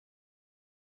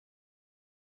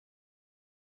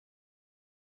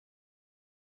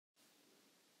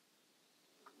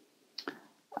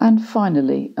And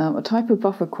finally, a type of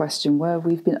buffer question where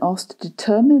we've been asked to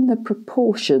determine the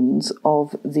proportions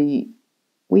of the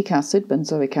weak acid,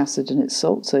 benzoic acid, and its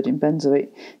salt, sodium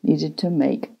benzoate, needed to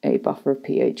make a buffer of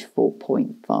pH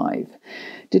 4.5.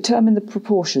 Determine the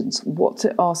proportions. What's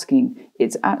it asking?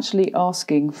 It's actually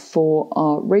asking for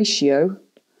our ratio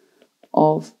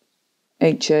of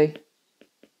HA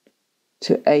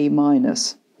to A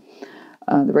minus.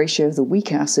 The ratio of the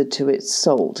weak acid to its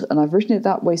salt. And I've written it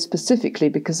that way specifically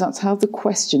because that's how the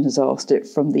question has asked it,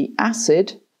 from the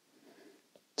acid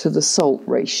to the salt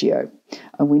ratio.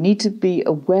 And we need to be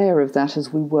aware of that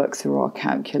as we work through our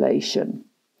calculation.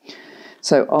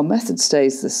 So our method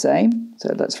stays the same.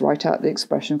 So let's write out the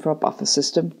expression for our buffer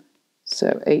system.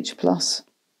 So H plus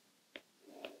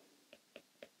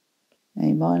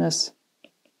A minus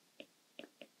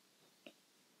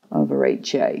over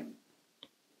HA.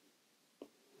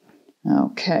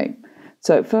 Okay,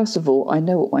 so first of all, I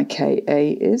know what my Ka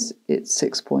is. It's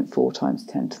 6.4 times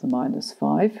 10 to the minus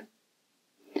 5.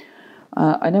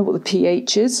 I know what the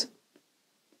pH is.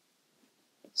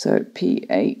 So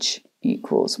pH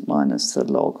equals minus the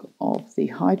log of the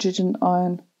hydrogen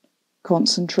ion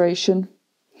concentration.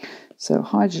 So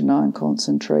hydrogen ion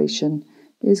concentration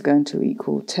is going to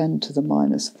equal 10 to the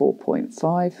minus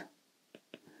 4.5.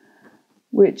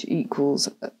 which equals,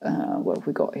 what have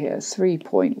we got here,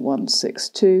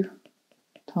 3.162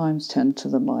 times 10 to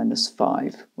the minus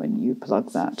 5 when you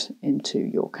plug that into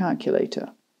your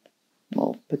calculator,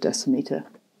 mole per decimeter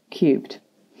cubed.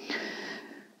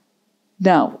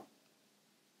 Now,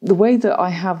 the way that I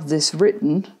have this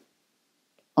written,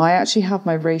 I actually have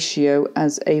my ratio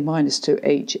as A minus to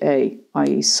HA,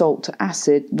 i.e. salt to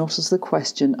acid, not as the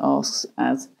question asks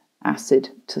as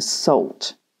acid to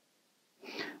salt.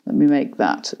 Let me make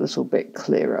that a little bit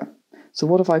clearer. So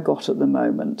what have I got at the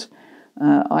moment?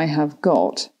 I have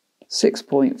got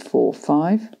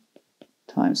 6.45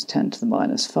 times 10 to the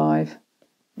minus 5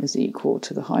 is equal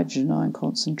to the hydrogen ion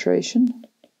concentration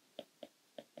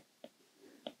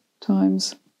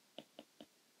times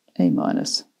A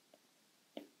minus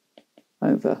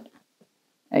over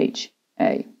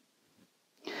HA.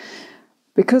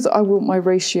 Because I want my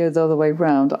ratio the other way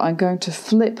round, I'm going to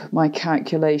flip my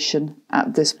calculation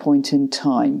at this point in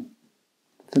time.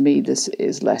 For me, this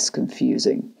is less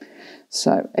confusing.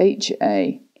 So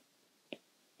HA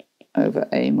over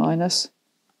A minus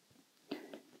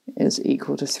is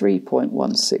equal to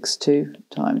 3.162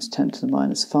 times 10 to the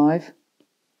minus 5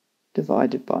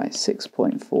 divided by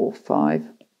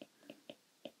 6.45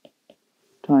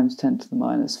 times 10 to the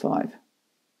minus 5.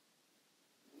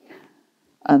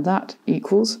 And that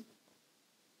equals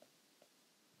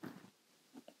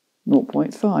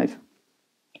 0.5.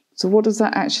 So what does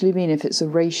that actually mean if it's a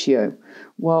ratio?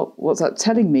 Well, what's that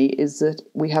telling me is that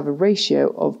we have a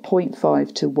ratio of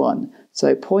 0.5 to 1.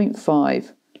 So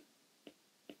 0.5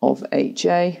 of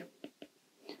HA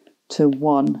to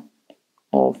 1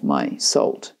 of my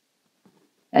salt,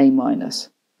 A minus.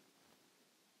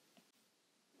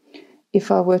 If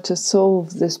I were to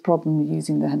solve this problem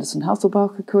using the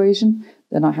Henderson-Hasselbalch equation,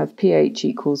 then I have pH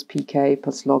equals pK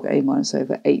plus log A minus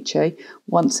over HA.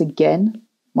 Once again,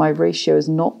 my ratio is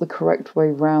not the correct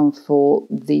way round for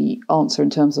the answer in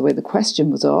terms of the way the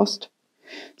question was asked.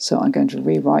 So I'm going to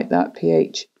rewrite that.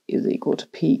 pH is equal to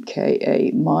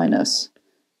pKa minus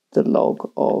the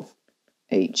log of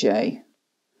HA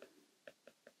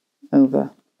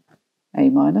over A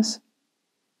minus.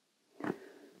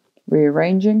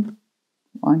 Rearranging,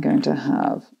 I'm going to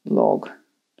have log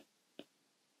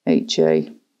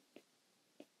HA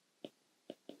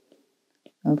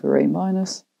over A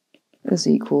minus is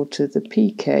equal to the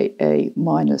pKa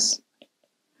minus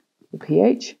the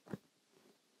pH.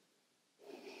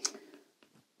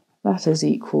 That is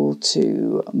equal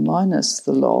to minus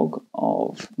the log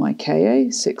of my Ka,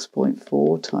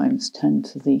 6.4 times 10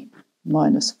 to the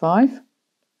minus 5.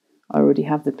 I already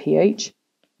have the pH,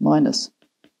 minus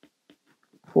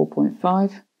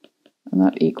 4.5, and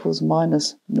that equals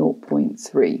minus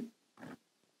 0.3.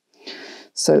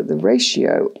 So the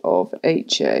ratio of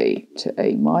HA to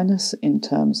A minus in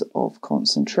terms of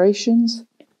concentrations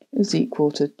is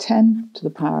equal to 10 to the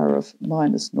power of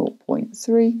minus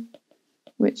 0.3,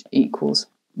 which equals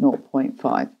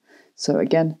 0.5. So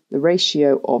again, the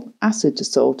ratio of acid to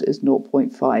salt is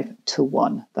 0.5 to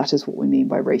 1. That is what we mean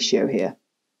by ratio here.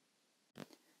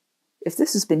 If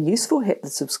this has been useful, hit the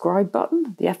subscribe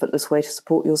button, the effortless way to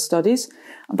support your studies.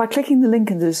 And by clicking the link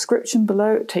in the description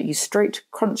below, it'll take you straight to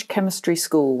Crunch Chemistry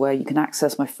School, where you can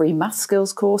access my free math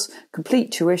skills course,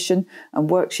 complete tuition,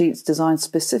 and worksheets designed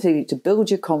specifically to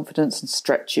build your confidence and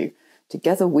stretch you.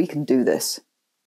 Together we can do this.